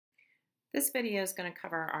This video is going to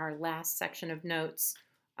cover our last section of notes,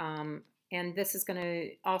 and this is going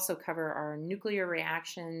to also cover our nuclear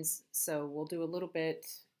reactions. So we'll do a little bit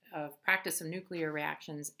of practice of nuclear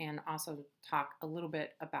reactions and also talk a little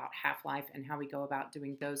bit about half-life and how we go about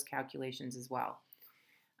doing those calculations as well.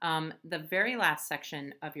 The very last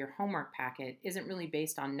section of your homework packet isn't really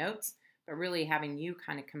based on notes, but really having you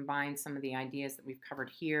kind of combine some of the ideas that we've covered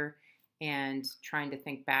here and trying to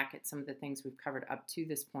think back at some of the things we've covered up to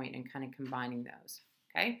this point and kind of combining those,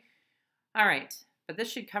 okay? All right, but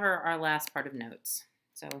this should cover our last part of notes.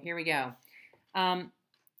 So here we go.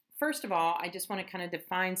 First of all, I just want to kind of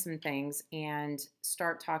define some things and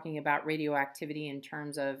start talking about radioactivity in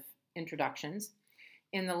terms of introductions.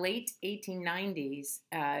 In the late 1890s,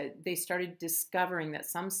 they started discovering that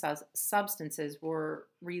some substances were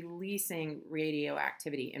releasing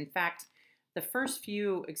radioactivity. In fact, the first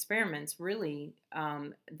few experiments really,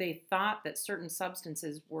 they thought that certain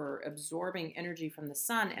substances were absorbing energy from the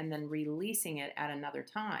sun and then releasing it at another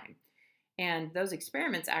time. And those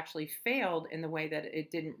experiments actually failed in the way that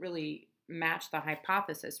it didn't really match the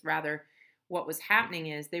hypothesis. Rather, what was happening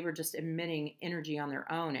is they were just emitting energy on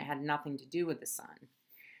their own. It had nothing to do with the sun.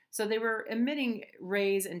 So they were emitting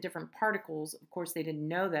rays and different particles. Of course, they didn't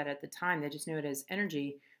know that at the time. They just knew it as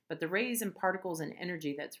energy. But the rays and particles and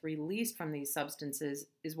energy that's released from these substances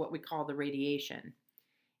is what we call the radiation.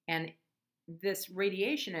 And this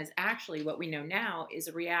radiation is actually what we know now is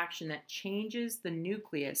a reaction that changes the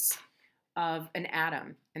nucleus of an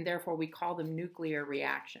atom. And therefore, we call them nuclear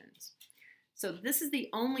reactions. So this is the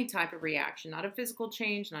only type of reaction, not a physical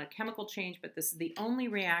change, not a chemical change, but this is the only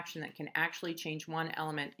reaction that can actually change one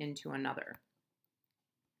element into another.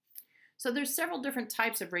 So there's several different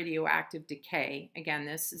types of radioactive decay. Again,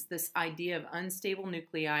 this is this idea of unstable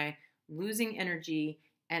nuclei losing energy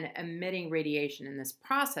and emitting radiation, and this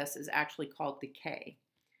process is actually called decay.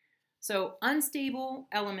 So unstable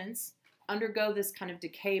elements undergo this kind of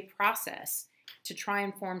decay process to try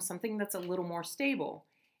and form something that's a little more stable.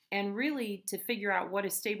 And really, to figure out what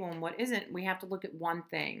is stable and what isn't, we have to look at one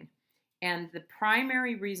thing. And the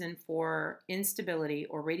primary reason for instability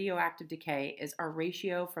or radioactive decay is our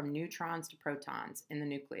ratio from neutrons to protons in the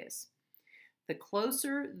nucleus. The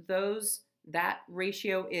closer that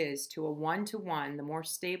ratio is to a 1-to-1, the more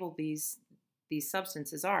stable these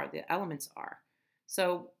substances are, the elements are.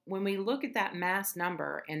 So when we look at that mass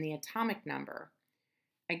number and the atomic number,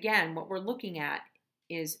 again, what we're looking at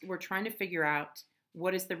is we're trying to figure out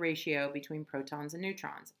what is the ratio between protons and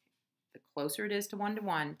neutrons. The closer it is to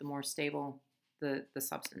 1-to-1, the more stable the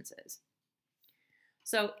substance is.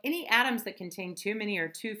 So any atoms that contain too many or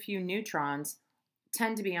too few neutrons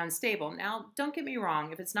tend to be unstable. Now, don't get me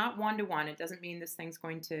wrong. If it's not 1-to-1, it doesn't mean this thing's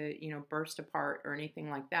going to, burst apart or anything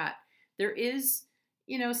like that. There is,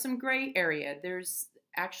 some gray area. There's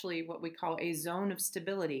actually what we call a zone of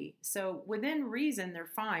stability. So within reason,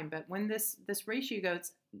 they're fine. But when this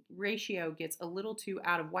ratio gets a little too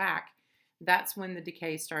out of whack, that's when the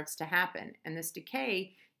decay starts to happen. And this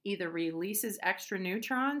decay either releases extra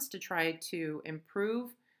neutrons to try to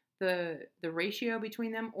improve the ratio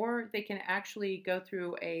between them, or they can actually go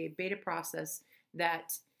through a beta process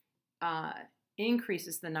that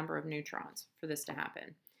increases the number of neutrons for this to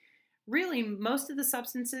happen. Really, most of the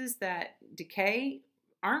substances that decay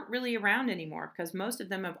aren't really around anymore because most of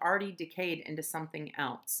them have already decayed into something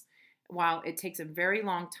else. While it takes a very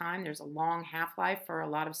long time, there's a long half-life for a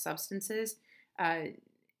lot of substances,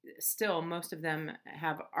 still most of them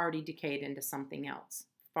have already decayed into something else,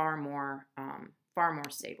 far more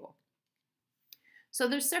stable. So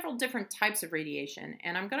there's several different types of radiation,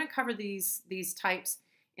 and I'm going to cover these types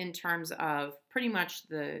in terms of pretty much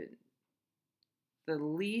the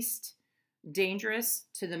least dangerous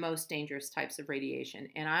to the most dangerous types of radiation.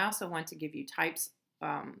 And I also want to give you types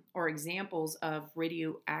or examples of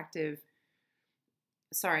radioactive,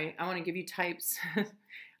 I want to give you types,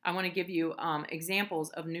 I want to give you examples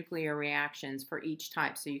of nuclear reactions for each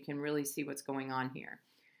type so you can really see what's going on here.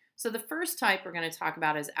 So the first type we're going to talk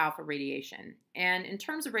about is alpha radiation. And in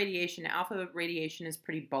terms of radiation, alpha radiation is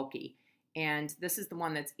pretty bulky. And this is the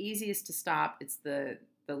one that's easiest to stop. It's the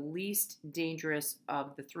least dangerous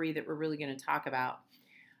of the three that we're really going to talk about.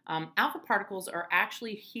 Alpha particles are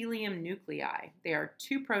actually helium nuclei. They are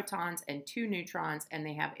 2 protons and 2 neutrons, and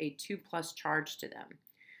they have a 2+ charge to them.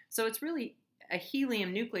 So it's really a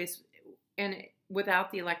helium nucleus and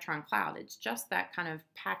without the electron cloud. It's just that kind of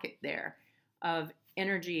packet there of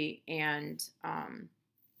energy and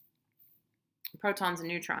protons and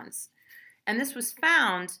neutrons. And this was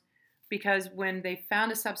found because when they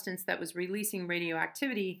found a substance that was releasing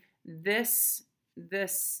radioactivity, these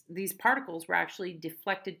particles were actually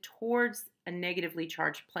deflected towards a negatively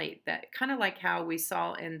charged plate, that kind of like how we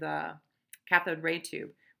saw in the cathode ray tube,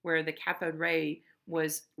 where the cathode ray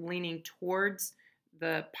was leaning towards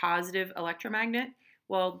the positive electromagnet.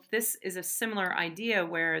 Well, this is a similar idea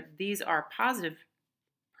where these are positive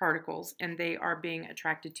particles and they are being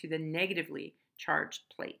attracted to the negatively charged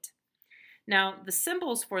plate. Now, the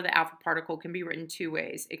symbols for the alpha particle can be written two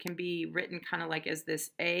ways. It can be written kind of like as this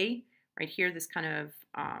A right here, this kind of,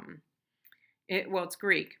 well, it's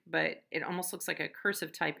Greek, but it almost looks like a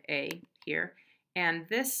cursive type A here. And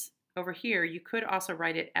this over here, you could also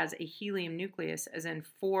write it as a helium nucleus, as in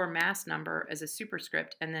 4 mass number as a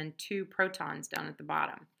superscript, and then 2 protons down at the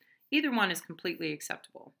bottom. Either one is completely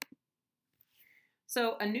acceptable.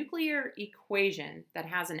 So a nuclear equation that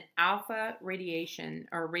has an alpha radiation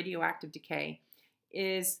or radioactive decay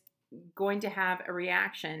is going to have a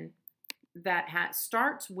reaction that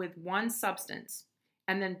starts with one substance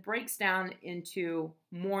and then breaks down into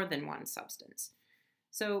more than one substance.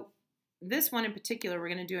 So this one in particular, we're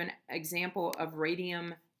going to do an example of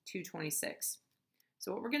radium-226.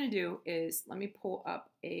 So what we're going to do is, let me pull up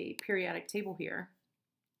a periodic table here,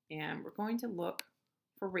 and we're going to look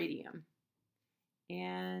for radium.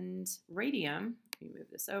 And radium, let me move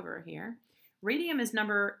this over here. Radium is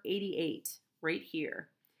number 88 right here.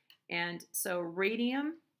 And so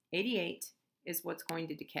radium-88 is what's going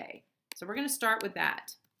to decay. So we're going to start with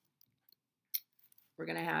that. We're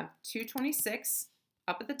going to have 226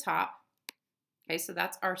 up at the top. Okay, so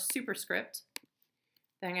that's our superscript.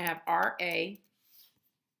 Then I'm going to have Ra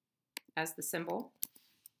as the symbol.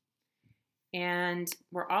 And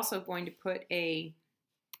we're also going to put a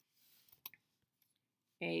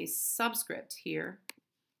subscript here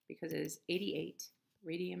because it is 88,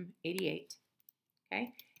 radium-88,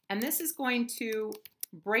 okay? And this is going to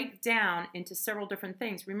break down into several different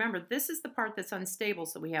things. Remember, this is the part that's unstable,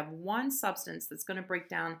 so we have one substance that's going to break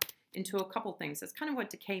down into a couple things. That's kind of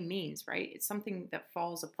what decay means, right? It's something that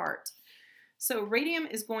falls apart. So radium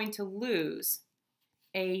is going to lose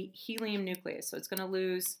a helium nucleus, so it's going to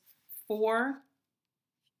lose 4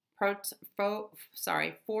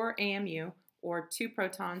 AMU, or 2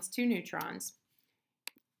 protons, 2 neutrons.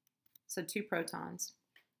 So 2 protons.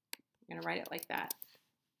 I'm going to write it like that.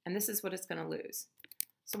 And this is what it's going to lose.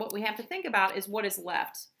 So what we have to think about is what is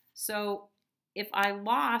left. So if I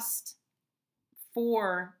lost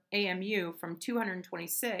 4 AMU from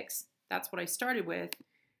 226, that's what I started with,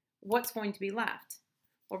 what's going to be left?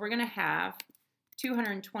 Well, we're going to have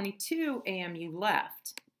 222 AMU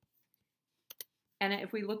left. And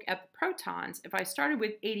if we look at the protons, if I started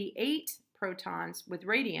with 88 protons with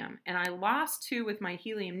radium and I lost 2 with my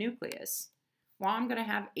helium nucleus, well, I'm going to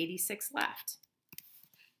have 86 left.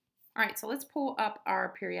 All right, so let's pull up our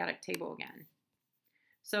periodic table again.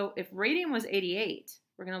 So if radium was 88,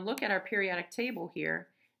 we're going to look at our periodic table here.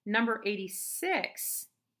 Number 86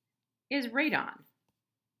 is radon.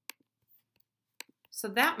 So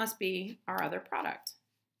that must be our other product.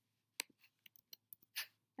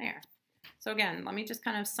 There. So again, let me just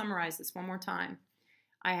kind of summarize this one more time.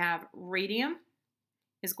 I have radium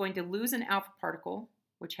is going to lose an alpha particle,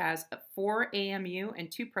 which has 4 AMU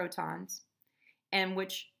and 2 protons, and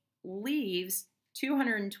which leaves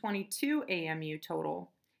 222 AMU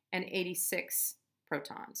total and 86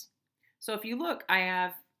 protons. So if you look, I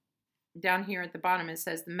have down here at the bottom, it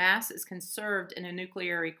says the mass is conserved in a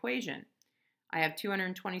nuclear equation. I have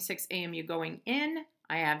 226 AMU going in.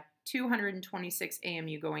 I have 226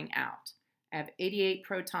 AMU going out. I have 88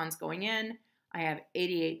 protons going in. I have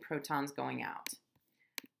 88 protons going out.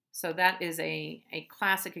 So that is a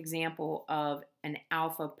classic example of an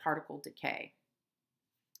alpha particle decay.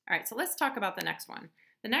 All right, so let's talk about the next one.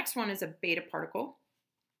 The next one is a beta particle.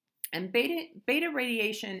 And beta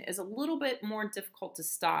radiation is a little bit more difficult to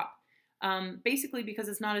stop, basically because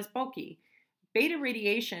it's not as bulky. Beta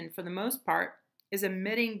radiation, for the most part, is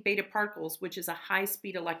emitting beta particles, which is a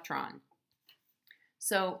high-speed electron.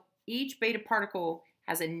 So each beta particle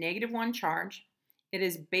has a -1 charge. It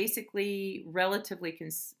is basically, relatively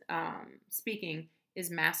speaking, is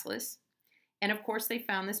massless. And of course they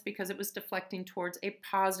found this because it was deflecting towards a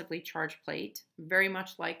positively charged plate, very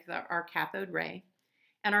much like our cathode ray.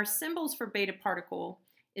 And our symbols for beta particle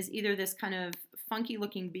is either this kind of funky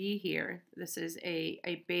looking B here. This is a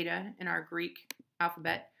beta in our Greek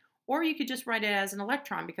alphabet. Or you could just write it as an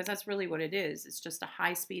electron because that's really what it is. It's just a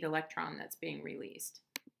high-speed electron that's being released.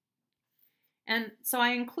 And so I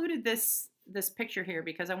included this picture here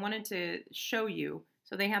because I wanted to show you.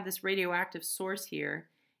 So they have this radioactive source here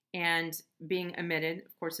and being emitted.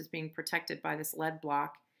 Of course, it's being protected by this lead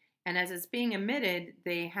block. And as it's being emitted,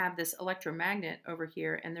 they have this electromagnet over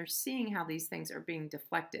here, and they're seeing how these things are being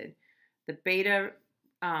deflected. The beta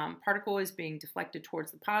particle is being deflected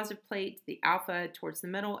towards the positive plate, the alpha towards the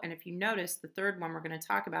middle, and if you notice, the third one we're going to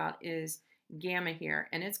talk about is gamma here,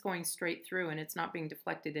 and it's going straight through and it's not being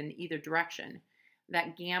deflected in either direction.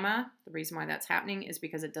 That gamma, the reason why that's happening is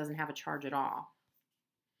because it doesn't have a charge at all.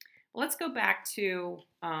 Let's go back to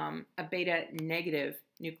a beta negative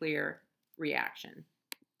nuclear reaction.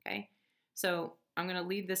 Okay, so I'm going to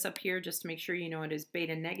leave this up here just to make sure you know it is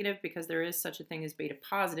beta negative because there is such a thing as beta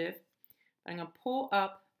positive. I'm going to pull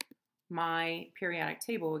up my periodic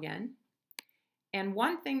table again. And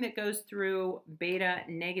one thing that goes through beta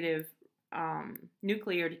negative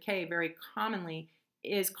nuclear decay very commonly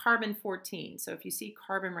is carbon-14. So if you see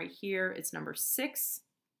carbon right here, it's number 6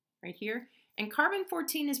 right here. And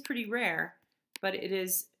carbon-14 is pretty rare, but it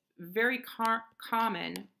is very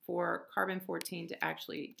common for carbon-14 to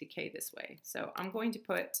actually decay this way. So I'm going to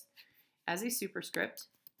put as a superscript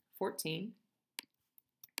 14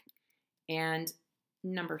 and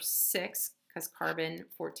number 6 because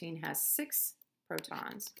carbon-14 has 6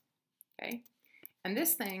 protons. Okay, and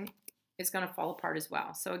this thing is going to fall apart as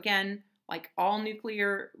well. So again, like all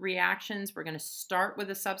nuclear reactions, we're going to start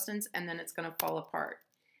with a substance and then it's going to fall apart.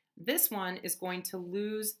 This one is going to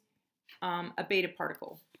lose a beta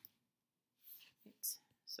particle.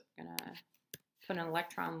 So we're going to put an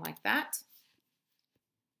electron like that.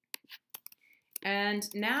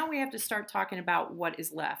 And now we have to start talking about what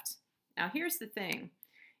is left. Now here's the thing.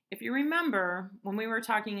 If you remember, when we were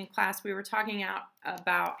talking in class, we were talking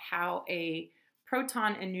about how a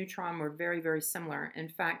proton and neutron were very, very similar. In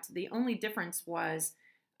fact, the only difference was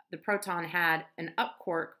the proton had an up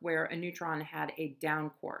quark where a neutron had a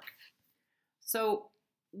down quark. So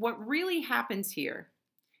what really happens here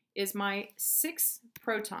is my 6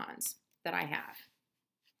 protons that I have,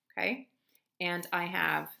 okay? And I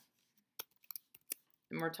have,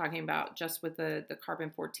 and we're talking about just with the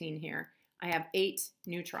carbon-14 here, I have 8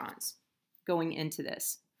 neutrons going into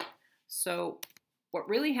this. So what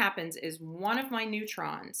really happens is one of my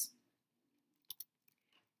neutrons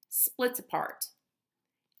splits apart.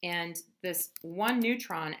 And this one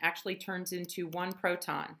neutron actually turns into 1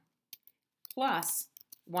 proton plus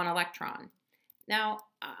 1 electron. Now,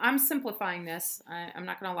 I'm simplifying this. I'm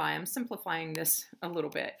not going to lie. I'm simplifying this a little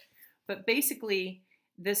bit. But basically,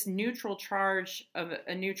 this neutral charge of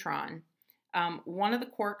a neutron, one of the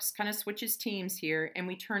quarks kind of switches teams here, and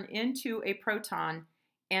we turn into a proton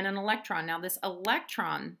and an electron. Now, this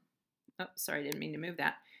electron, oh, sorry, I didn't mean to move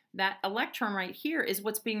that. That electron right here is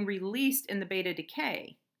what's being released in the beta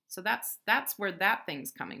decay. So that's where that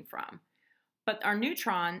thing's coming from. But our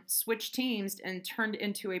neutron switched teams and turned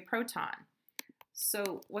into a proton.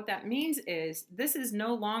 So what that means is this is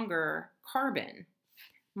no longer carbon.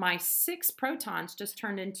 My 6 protons just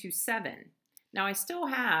turned into 7. Now I still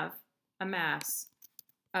have a mass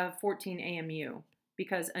of 14 AMU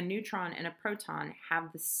because a neutron and a proton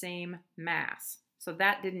have the same mass. So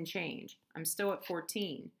that didn't change. I'm still at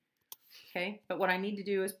 14. Okay, but what I need to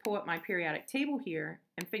do is pull up my periodic table here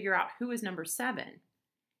and figure out who is number 7.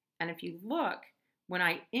 And if you look, when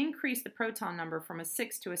I increase the proton number from a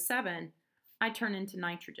 6 to a 7, I turn into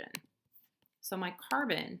nitrogen. So my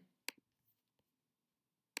carbon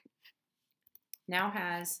now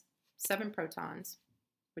has 7 protons,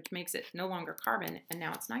 which makes it no longer carbon, and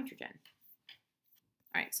now it's nitrogen.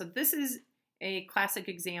 All right, so this is a classic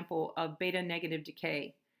example of beta negative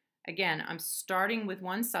decay. Again, I'm starting with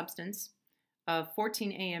one substance of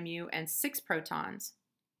 14 AMU and 6 protons.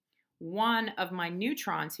 One of my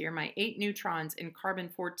neutrons here, my 8 neutrons in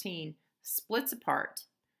carbon-14, splits apart,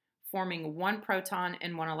 forming 1 proton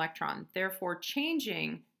and 1 electron, therefore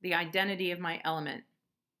changing the identity of my element.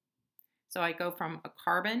 So I go from a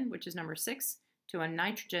carbon, which is number 6, to a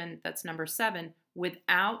nitrogen, that's number 7,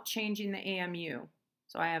 without changing the AMU.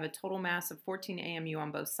 So I have a total mass of 14 AMU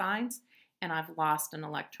on both sides, and I've lost an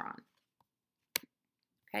electron.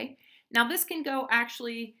 Okay, now this can go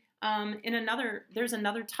actually there's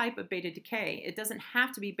another type of beta decay. It doesn't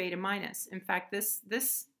have to be beta minus. In fact,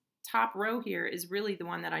 this top row here is really the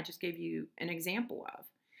one that I just gave you an example of.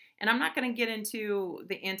 And I'm not going to get into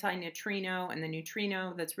the anti-neutrino and the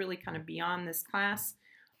neutrino. That's really kind of beyond this class.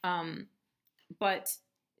 But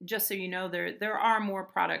just so you know, there are more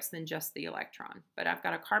products than just the electron. But I've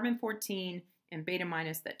got a carbon-14 and beta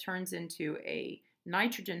minus that turns into a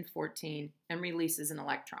nitrogen-14 and releases an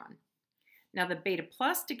electron. Now the beta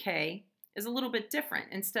plus decay is a little bit different.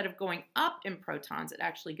 Instead of going up in protons, it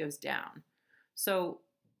actually goes down. So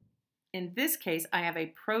in this case, I have a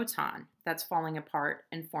proton that's falling apart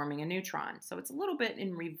and forming a neutron. So it's a little bit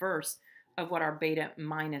in reverse of what our beta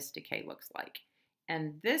minus decay looks like.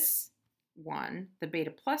 And this one, the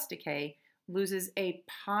beta plus decay, loses a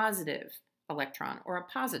positive electron or a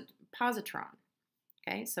positron.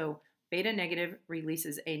 Okay, so beta negative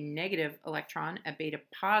releases a negative electron, a beta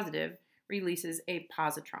positive releases a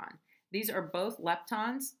positron. These are both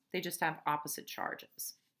leptons, they just have opposite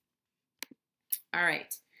charges. All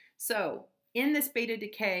right, so in this beta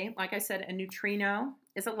decay, like I said, a neutrino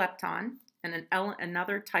is a lepton and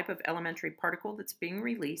another type of elementary particle that's being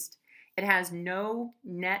released. It has no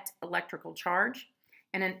net electrical charge,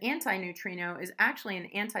 and an antineutrino is actually an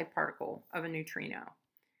antiparticle of a neutrino.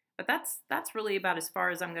 But that's really about as far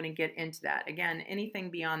as I'm going to get into that. Again, anything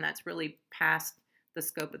beyond that's really past the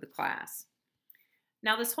scope of the class.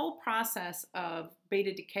 Now, this whole process of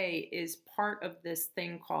beta decay is part of this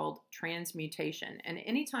thing called transmutation. And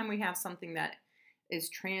anytime we have something that is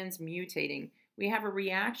transmutating, we have a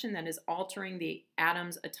reaction that is altering the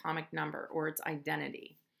atom's atomic number or its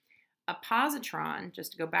identity. A positron,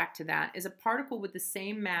 just to go back to that, is a particle with the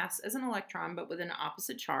same mass as an electron but with an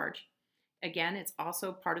opposite charge. Again, it's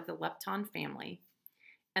also part of the lepton family.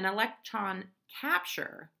 An electron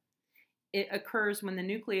capture, it occurs when the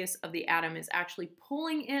nucleus of the atom is actually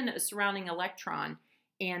pulling in a surrounding electron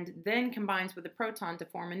and then combines with a proton to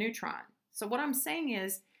form a neutron. So what I'm saying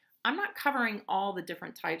is, I'm not covering all the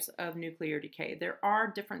different types of nuclear decay. There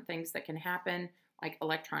are different things that can happen, like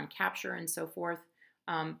electron capture and so forth,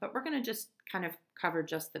 but we're going to just kind of cover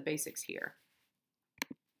just the basics here.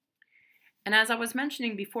 And as I was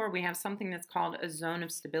mentioning before, we have something that's called a zone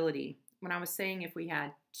of stability. When I was saying if we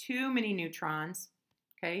had too many neutrons,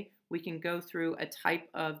 okay, we can go through a type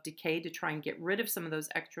of decay to try and get rid of some of those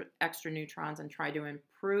extra neutrons and try to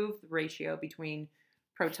improve the ratio between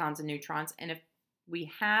protons and neutrons. And if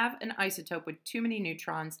we have an isotope with too many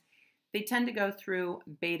neutrons, they tend to go through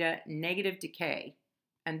beta negative decay.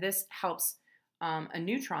 And this helps a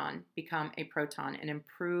neutron become a proton and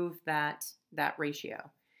improve that ratio.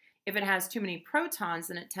 If it has too many protons,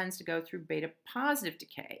 then it tends to go through beta positive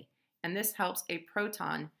decay. And this helps a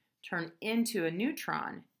proton turn into a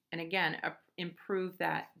neutron and again improve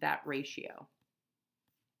that ratio.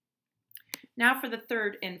 Now for the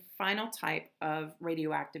third and final type of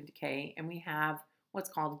radioactive decay, and we have what's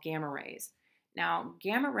called gamma rays. Now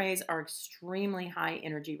gamma rays are extremely high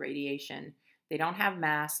energy radiation. They don't have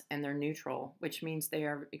mass and they're neutral, which means they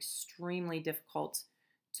are extremely difficult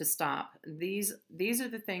to stop. These are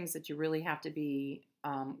the things that you really have to be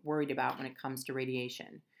worried about when it comes to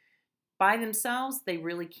radiation. By themselves, they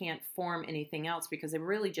really can't form anything else because they're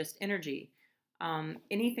really just energy.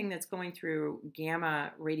 Anything that's going through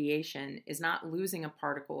gamma radiation is not losing a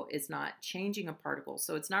particle, it's not changing a particle,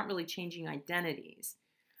 so it's not really changing identities.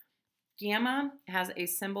 Gamma has a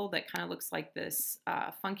symbol that kind of looks like this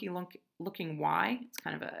funky looking Y. It's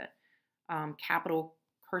kind of a capital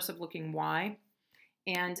cursive looking Y.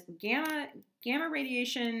 And gamma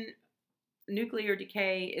radiation nuclear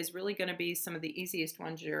decay is really going to be some of the easiest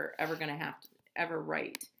ones you're ever going to have to ever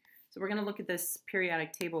write. So we're going to look at this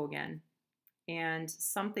periodic table again. And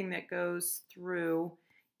something that goes through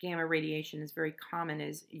gamma radiation is very common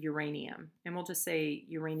is uranium. And we'll just say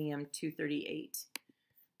uranium-238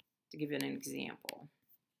 to give it an example.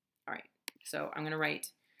 All right, so I'm going to write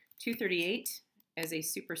 238 as a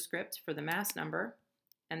superscript for the mass number.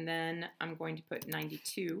 And then I'm going to put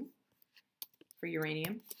 92 for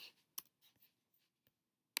uranium.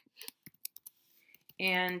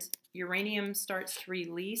 And uranium starts to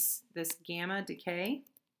release this gamma decay,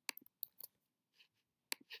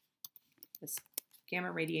 this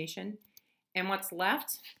gamma radiation. And what's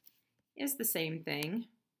left is the same thing.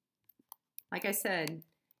 Like I said,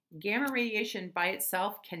 gamma radiation by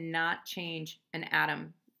itself cannot change an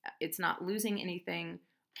atom. It's not losing anything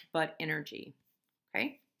but energy.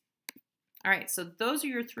 Okay? All right, so those are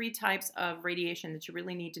your three types of radiation that you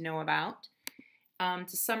really need to know about.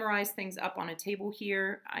 To summarize things up on a table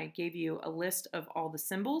here, I gave you a list of all the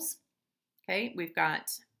symbols. Okay, we've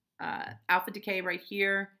got alpha decay right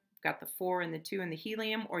here. We've got the 4 and the 2 and the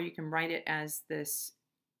helium, or you can write it as this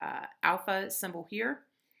alpha symbol here.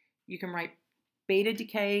 You can write beta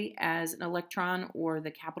decay as an electron or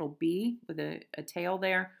the capital B with a tail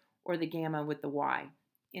there, or the gamma with the Y.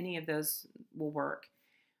 Any of those will work.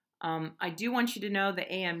 I do want you to know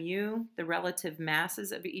the AMU, the relative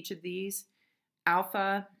masses of each of these.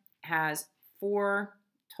 Alpha has 4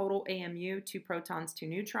 total AMU, 2 protons, 2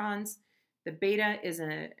 neutrons. The beta is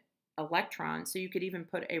an electron, so you could even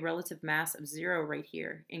put a relative mass of 0 right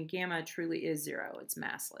here. And gamma truly is 0, it's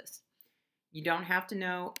massless. You don't have to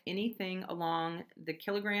know anything along the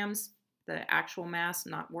kilograms, the actual mass,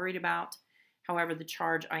 not worried about. However, the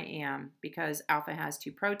charge I am, because alpha has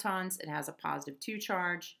 2 protons, it has a positive 2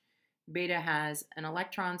 charge. Beta has an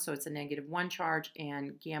electron, so it's a negative 1 charge,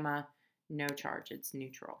 and gamma, no charge, it's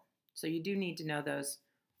neutral. So you do need to know those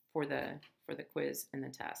for the quiz and the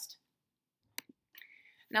test.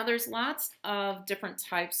 Now there's lots of different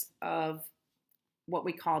types of what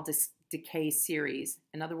we call decay series.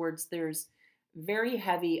 In other words, there's very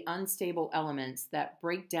heavy, unstable elements that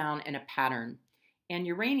break down in a pattern. And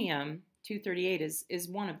uranium-238 is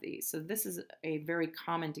one of these. So this is a very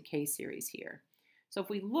common decay series here. So if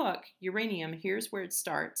we look, uranium, here's where it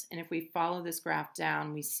starts. And if we follow this graph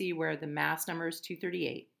down, we see where the mass number is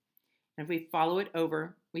 238. And if we follow it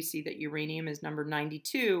over, we see that uranium is number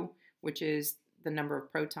 92, which is the number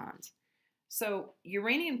of protons. So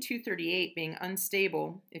uranium-238 being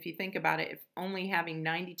unstable, if you think about it, if only having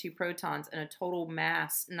 92 protons and a total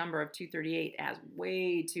mass number of 238 has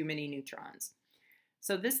way too many neutrons.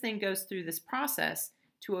 So this thing goes through this process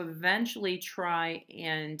to eventually try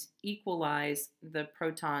and equalize the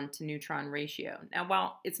proton to neutron ratio. Now,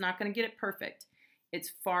 while it's not going to get it perfect,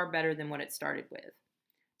 it's far better than what it started with.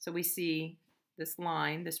 So we see this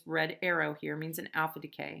line, this red arrow here means an alpha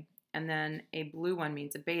decay, and then a blue one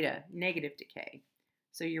means a beta, negative decay.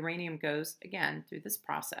 So uranium goes, again, through this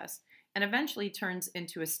process and eventually turns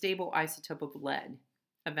into a stable isotope of lead,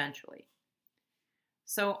 eventually.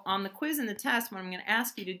 So on the quiz and the test, what I'm going to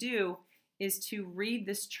ask you to do is to read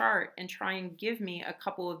this chart and try and give me a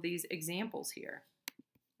couple of these examples here.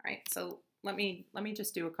 All right, so let me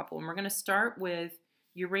just do a couple. And we're going to start with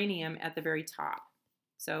uranium at the very top.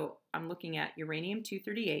 So I'm looking at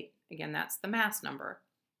uranium-238. Again, that's the mass number,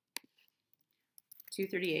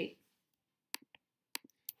 238.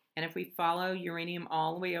 And if we follow uranium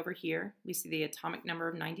all the way over here, we see the atomic number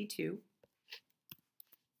of 92.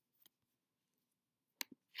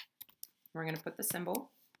 We're going to put the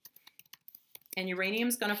symbol. And uranium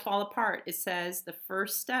is going to fall apart. It says the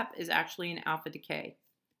first step is actually an alpha decay.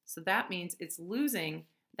 So that means it's losing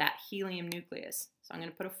that helium nucleus. So I'm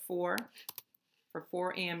going to put a 4 for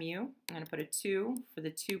 4 AMU. I'm going to put a 2 for the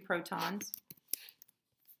 2 protons.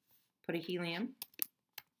 Put a helium.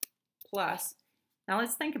 Plus, now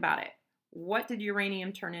let's think about it. What did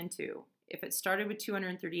uranium turn into? If it started with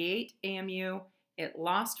 238 AMU, it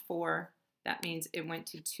lost 4. That means it went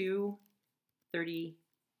to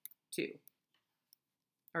 232.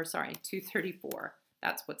 Or sorry, 234.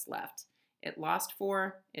 That's what's left. It lost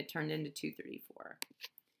 4, it turned into 234.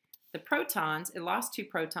 The protons, it lost 2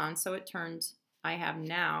 protons, so it turned, I have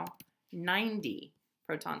now 90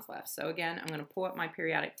 protons left. So again, I'm going to pull up my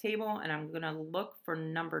periodic table and I'm going to look for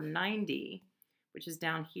number 90, which is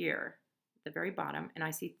down here at the very bottom, and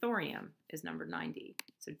I see thorium is number 90,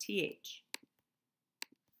 so TH.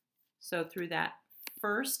 So through that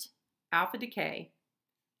first alpha decay,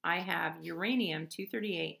 I have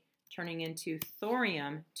uranium-238 turning into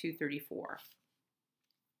thorium-234. All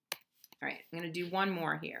right, I'm going to do one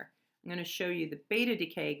more here. I'm going to show you the beta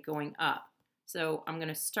decay going up. So I'm going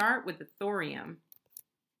to start with the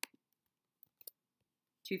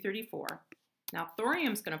thorium-234. Now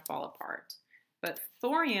thorium is going to fall apart, but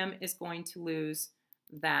thorium is going to lose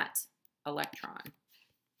that electron,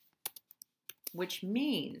 which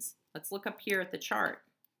means, let's look up here at the chart.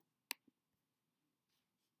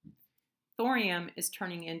 Thorium is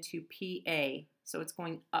turning into Pa, so it's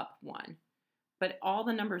going up 1. But all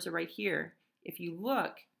the numbers are right here. If you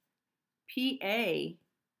look, Pa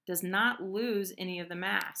does not lose any of the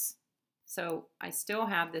mass. So I still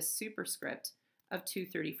have this superscript of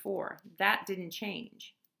 234. That didn't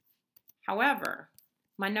change. However,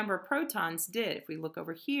 my number of protons did. If we look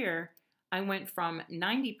over here, I went from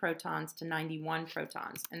 90 protons to 91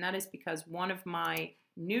 protons. And that is because one of my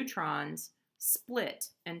neutrons split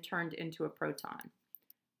and turned into a proton.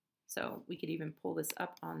 So we could even pull this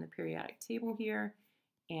up on the periodic table here,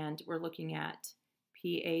 and we're looking at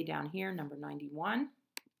Pa down here, number 91.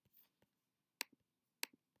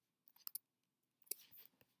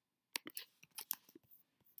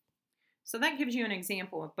 So that gives you an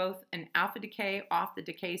example of both an alpha decay off the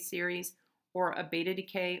decay series or a beta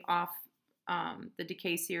decay off the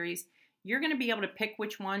decay series. You're going to be able to pick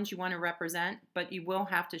which ones you want to represent, but you will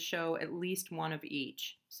have to show at least one of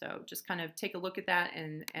each. So just kind of take a look at that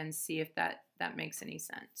and see if that makes any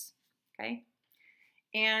sense. Okay?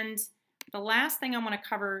 And the last thing I want to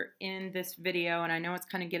cover in this video, and I know it's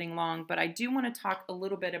kind of getting long, but I do want to talk a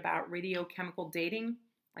little bit about radiochemical dating,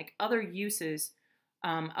 like other uses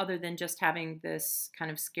other than just having this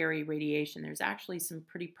kind of scary radiation. There's actually some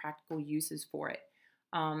pretty practical uses for it.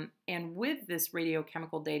 And with this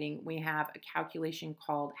radiochemical dating, we have a calculation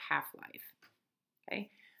called half-life. Okay,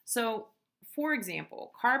 so for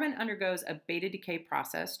example, carbon undergoes a beta decay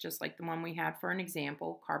process, just like the one we had for an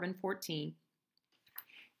example, carbon-14,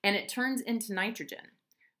 and it turns into nitrogen.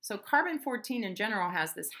 So carbon-14 in general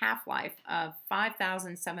has this half-life of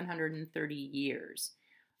 5,730 years.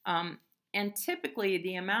 And typically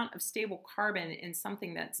the amount of stable carbon in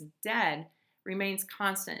something that's dead remains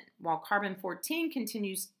constant while carbon-14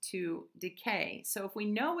 continues to decay. So if we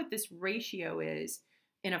know what this ratio is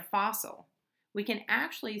in a fossil, we can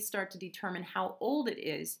actually start to determine how old it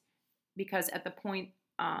is, because at the point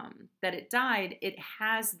that it died, it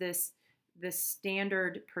has this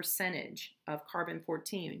standard percentage of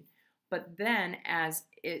carbon-14. But then as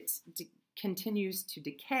it continues to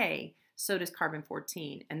decay, so does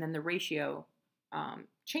carbon-14, and then the ratio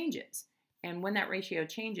changes. And when that ratio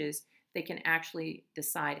changes, they can actually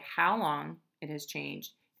decide how long it has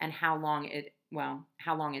changed and how long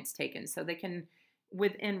it's taken. So they can,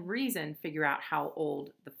 within reason, figure out how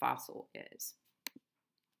old the fossil is.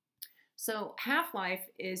 So half-life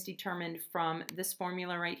is determined from this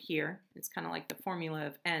formula right here. It's kind of like the formula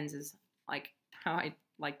of N's is like how I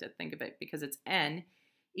like to think of it, because it's N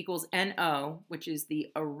equals NO, which is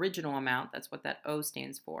the original amount. That's what that O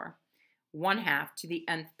stands for. 1/2 to the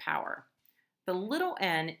nth power. The little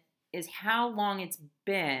n is how long it's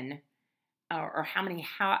been, or how many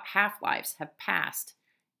half-lives have passed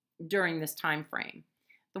during this time frame.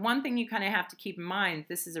 The one thing you kind of have to keep in mind,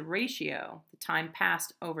 this is a ratio, the time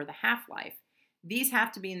passed over the half-life. These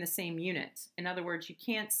have to be in the same units. In other words, you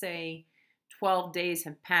can't say 12 days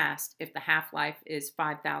have passed if the half-life is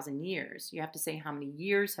 5,000 years. You have to say how many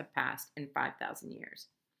years have passed in 5,000 years.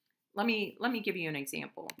 Let me give you an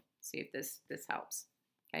example, see if this helps,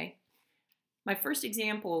 okay? My first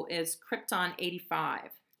example is Krypton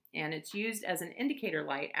 85, and it's used as an indicator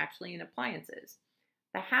light actually in appliances.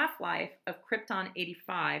 The half-life of Krypton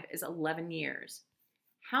 85 is 11 years.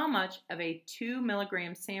 How much of a 2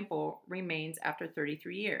 milligram sample remains after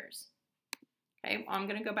 33 years? Okay, well, I'm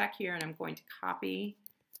going to go back here and I'm going to copy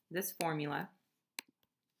this formula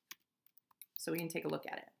so we can take a look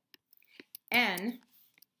at it. N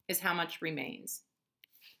is how much remains.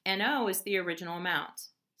 NO is the original amount.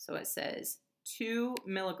 So it says 2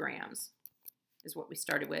 milligrams is what we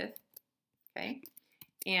started with. Okay,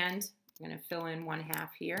 and I'm going to fill in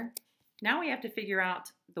 1/2 here. Now we have to figure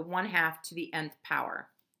out the 1/2 to the nth power.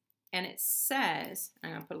 And it says,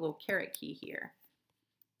 I'm going to put a little caret key here,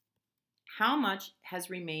 how much has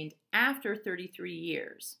remained after 33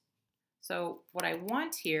 years. So what I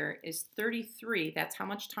want here is 33, that's how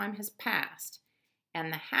much time has passed,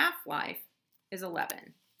 and the half-life is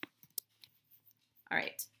 11. All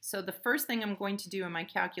right, so the first thing I'm going to do in my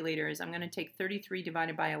calculator is I'm going to take 33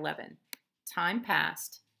 divided by 11, time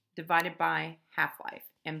passed divided by half-life,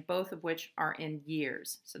 and both of which are in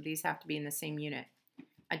years. So these have to be in the same unit.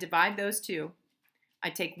 I divide those two. I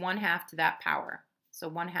take 1/2 to that power, so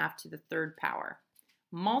 1/2 to the third power,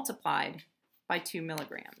 multiplied by 2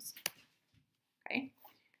 milligrams. Okay,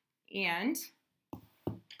 and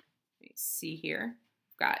let me see here.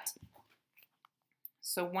 We've got,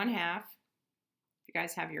 so 1/2, if you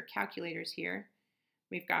guys have your calculators here,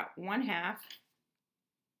 we've got 1/2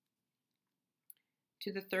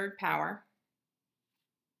 to the third power,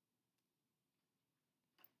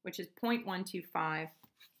 which is 0.125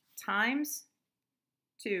 times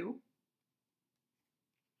 2,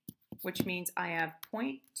 which means I have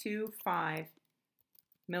 0.25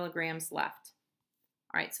 milligrams left.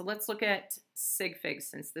 All right, so let's look at sig figs,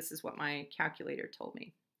 since this is what my calculator told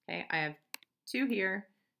me. Okay, I have 2 here,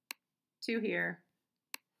 2 here,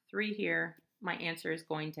 3 here. My answer is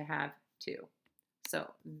going to have 2.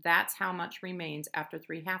 So that's how much remains after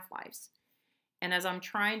 3 half-lives. And as I'm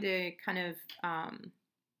trying to kind of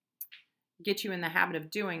get you in the habit of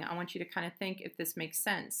doing, I want you to kind of think if this makes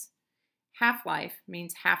sense. Half-life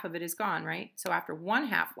means half of it is gone, right? So after 1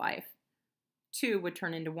 half-life, 2 would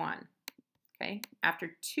turn into 1. Okay? After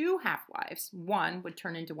 2 half-lives, 1 would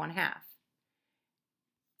turn into 1/2.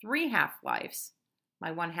 3 half-lives,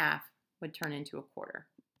 my 1/2 would turn into 1/4.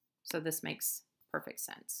 So this makes perfect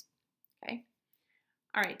sense. Okay?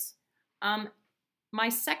 All right. My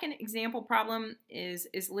second example problem is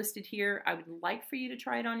listed here. I would like for you to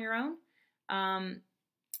try it on your own.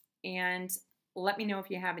 And let me know if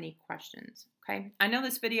you have any questions, okay? I know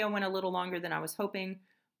this video went a little longer than I was hoping,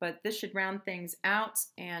 but this should round things out,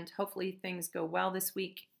 and hopefully things go well this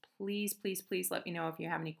week. Please, please, please let me know if you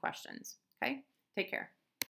have any questions, okay? Take care.